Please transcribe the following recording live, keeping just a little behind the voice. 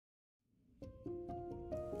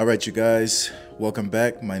All right, you guys, welcome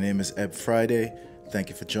back. My name is Eb Friday. Thank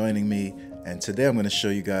you for joining me. And today I'm going to show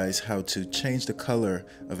you guys how to change the color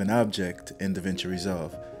of an object in DaVinci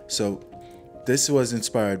Resolve. So this was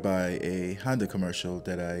inspired by a Honda commercial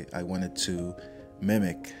that I wanted to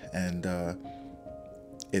mimic, and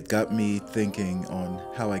it got me thinking on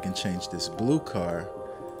how I can change this blue car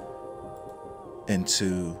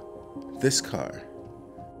into this car.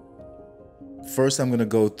 First, I'm going to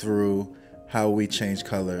go through how we change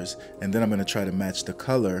colors, and then I'm going to try to match the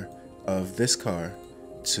color of this car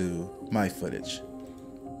to my footage.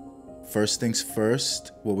 First things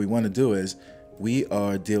first, what we want to do is we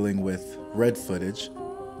are dealing with red footage.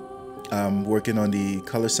 I'm working on the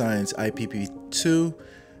Color Science IPP2,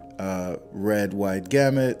 red wide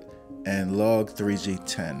gamut, and log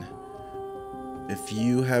 3G10. If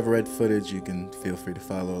you have red footage, you can feel free to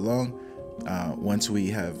follow along. Once we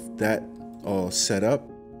have that all set up,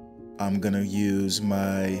 I'm gonna use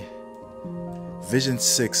my Vision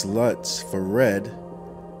 6 LUTs for red,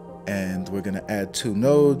 and we're gonna add 2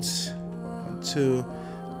 nodes, 1, 2.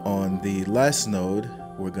 On the last node,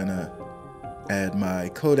 we're gonna add my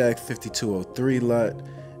Kodak 5203 LUT,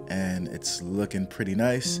 and it's looking pretty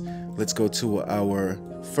nice. Let's go to our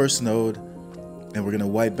first node, and we're gonna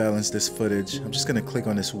white balance this footage. I'm just gonna click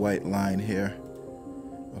on this white line here.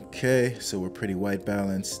 Okay, so we're pretty white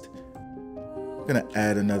balanced. I'm gonna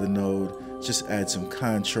add another node, just add some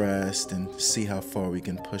contrast and see how far we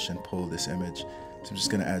can push and pull this image. So I'm just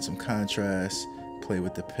gonna add some contrast, play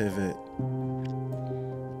with the pivot.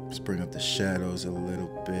 Just bring up the shadows a little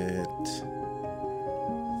bit.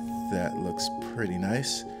 That looks pretty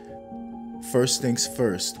nice. First things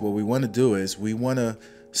first, what we wanna do is we wanna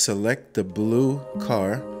select the blue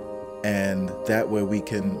car, and that way we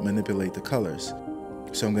can manipulate the colors.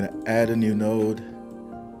 So I'm gonna add a new node,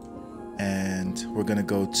 and we're gonna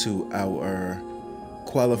go to our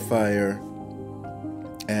qualifier,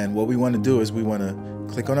 and what we want to do is we want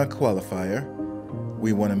to click on our qualifier.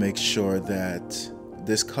 We want to make sure that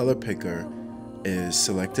this color picker is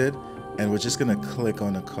selected, and we're just gonna click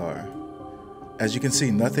on the car. As you can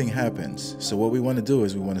see, nothing happens. So what we want to do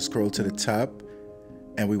is we want to scroll to the top,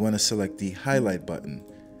 and we want to select the highlight button,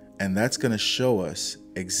 and that's going to show us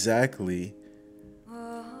exactly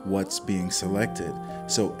what's being selected.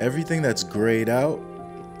 So everything that's grayed out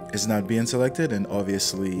is not being selected, and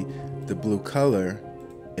obviously the blue color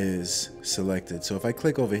is selected. So if I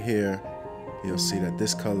click over here, you'll see that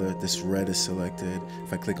this color, this red, is selected.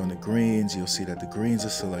 If I click on the greens, you'll see that the greens are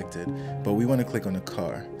selected, but we want to click on the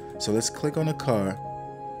car. So let's click on the car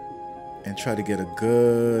and try to get a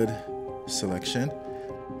good selection.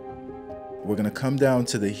 We're going to come down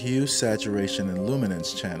to the hue, saturation, and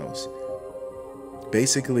luminance channels.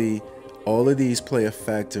 Basically, all of these play a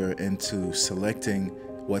factor into selecting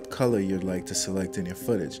what color you'd like to select in your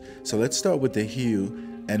footage. So let's start with the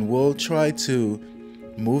hue, and we'll try to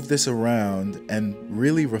move this around and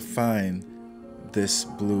really refine this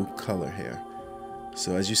blue color here.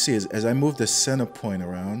 So as you see, as I move the center point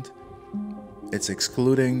around, it's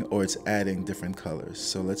excluding or it's adding different colors.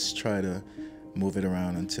 So let's try to move it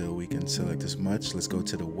around until we can select as much. Let's go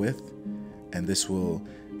to the width, and this will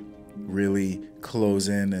really close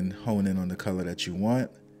in and hone in on the color that you want.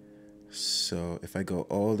 So if I go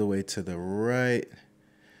all the way to the right,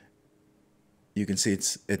 you can see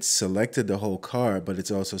it's selected the whole car, but it's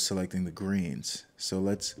also selecting the greens. So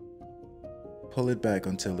let's pull it back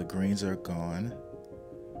until the greens are gone,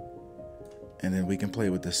 and then we can play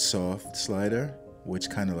with the soft slider, which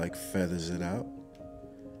kind of like feathers it out.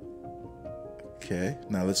 Okay,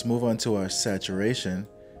 now let's move on to our saturation.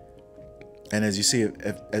 And as you see,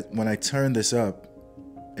 when I turn this up,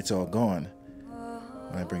 it's all gone.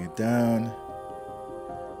 When I bring it down,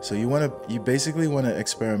 so you basically want to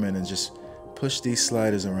experiment and just push these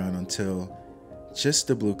sliders around until just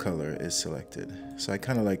the blue color is selected. So I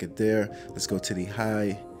kind of like it there. Let's go to the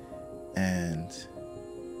high, and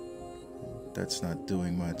that's not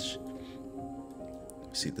doing much.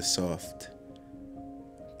 See the soft.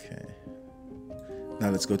 Okay. Now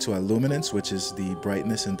let's go to our luminance, which is the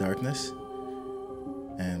brightness and darkness.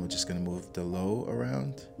 And we're just gonna move the low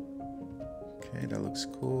around. Okay, that looks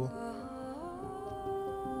cool.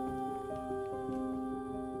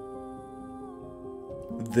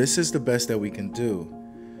 This is the best that we can do.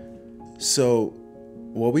 So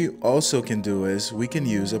what we also can do is we can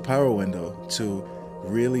use a power window to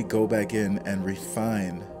really go back in and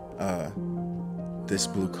refine this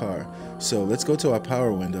blue car. So let's go to our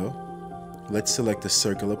power window. Let's select the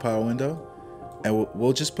circular power window, and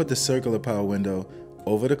we'll just put the circular power window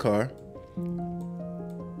over the car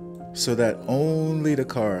so that only the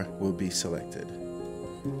car will be selected.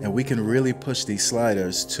 And we can really push these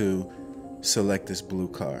sliders to select this blue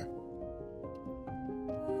car.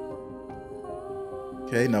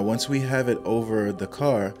 Okay, now once we have it over the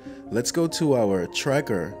car, let's go to our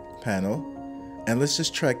tracker panel and let's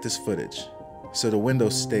just track this footage so the window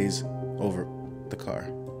stays over the car.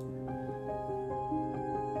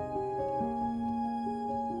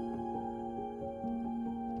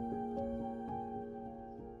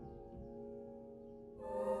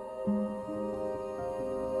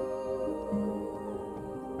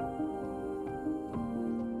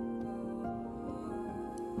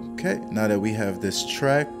 Okay, now that we have this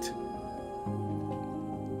tracked,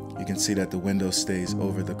 you can see that the window stays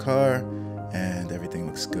over the car and everything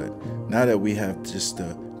looks good. Now that we have just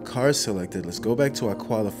the car selected, let's go back to our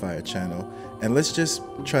qualifier channel and let's just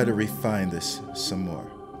try to refine this some more.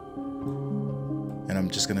 And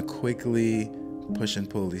I'm just gonna quickly push and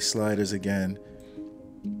pull these sliders again.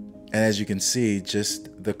 And as you can see,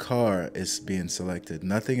 just the car is being selected.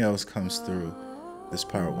 Nothing else comes through this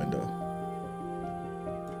power window.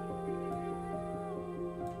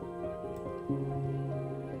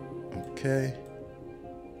 Okay.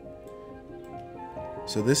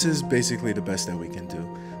 So this is basically the best that we can do.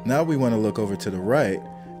 Now we want to look over to the right,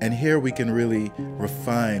 and here we can really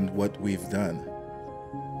refine what we've done.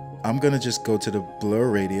 I'm going to just go to the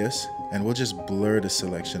blur radius, and we'll just blur the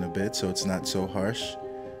selection a bit so it's not so harsh.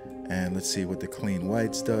 And let's see what the clean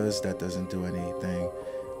whites does. That doesn't do anything.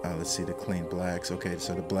 Let's see the clean blacks. Okay,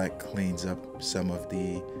 so the black cleans up some of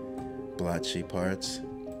the blotchy parts.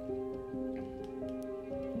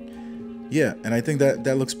 Yeah, and I think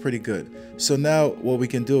that looks pretty good. So now what we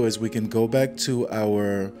can do is we can go back to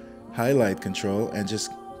our highlight control and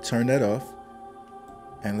just turn that off.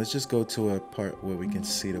 And let's just go to a part where we can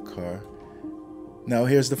see the car. Now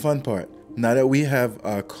here's the fun part. Now that we have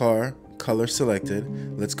our car color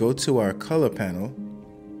selected, let's go to our color panel.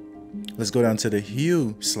 Let's go down to the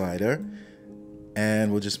hue slider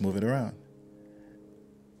and we'll just move it around.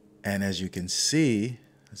 And as you can see,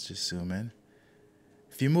 let's just zoom in.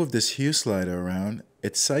 If you move this hue slider around,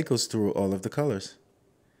 it cycles through all of the colors.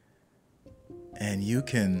 And you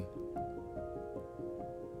can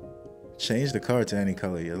change the car to any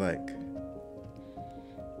color you like.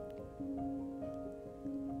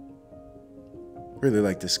 Really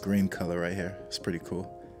like this green color right here. It's pretty cool.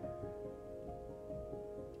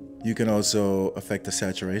 You can also affect the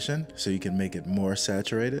saturation, so you can make it more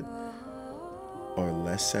saturated or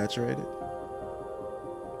less saturated.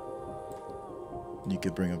 You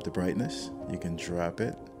can bring up the brightness, you can drop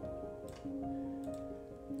it.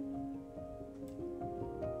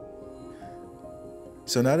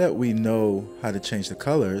 So now that we know how to change the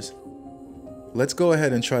colors, let's go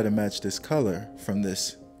ahead and try to match this color from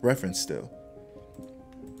this reference still.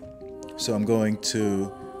 So I'm going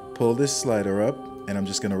to pull this slider up and I'm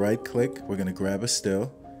just going to right click. We're going to grab a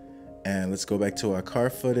still and let's go back to our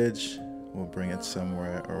car footage. We'll bring it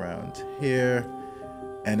somewhere around here.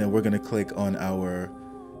 And then we're going to click on our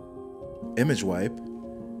image wipe.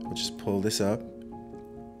 We'll just pull this up.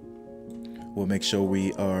 We'll make sure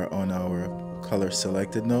we are on our color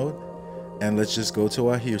selected node. And let's just go to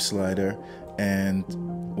our hue slider and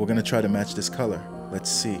we're going to try to match this color.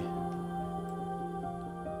 Let's see.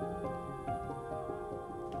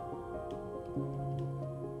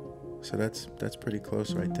 So that's pretty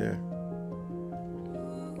close right there.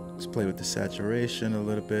 Let's play with the saturation a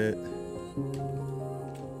little bit.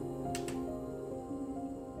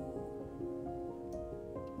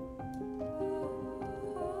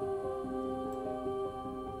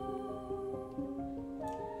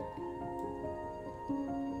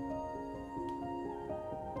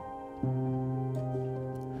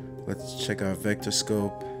 Let's check our vector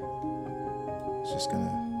scope. It's just gonna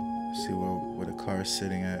see where the car is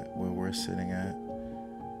sitting at, where we're sitting at.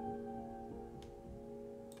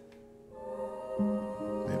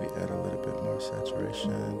 Maybe add a little bit more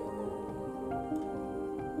saturation.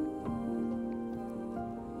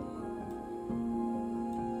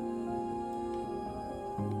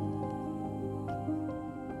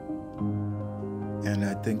 And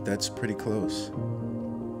I think that's pretty close.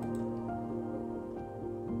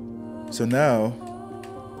 So now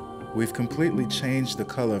we've completely changed the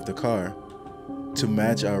color of the car to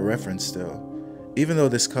match our reference still. Even though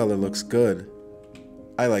this color looks good,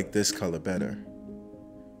 I like this color better.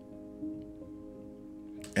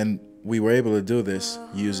 And we were able to do this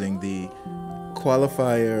using the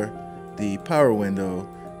qualifier, the power window,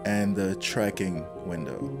 and the tracking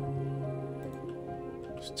window.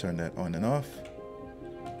 Just turn that on and off.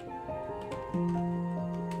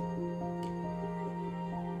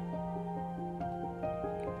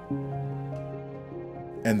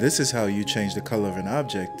 And this is how you change the color of an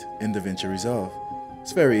object in DaVinci Resolve.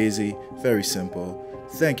 It's very easy, very simple.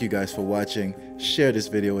 Thank you guys for watching. Share this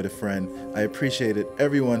video with a friend. I appreciated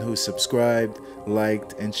everyone who subscribed,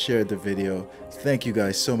 liked, and shared the video. Thank you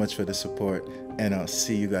guys so much for the support, and I'll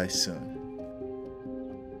see you guys soon.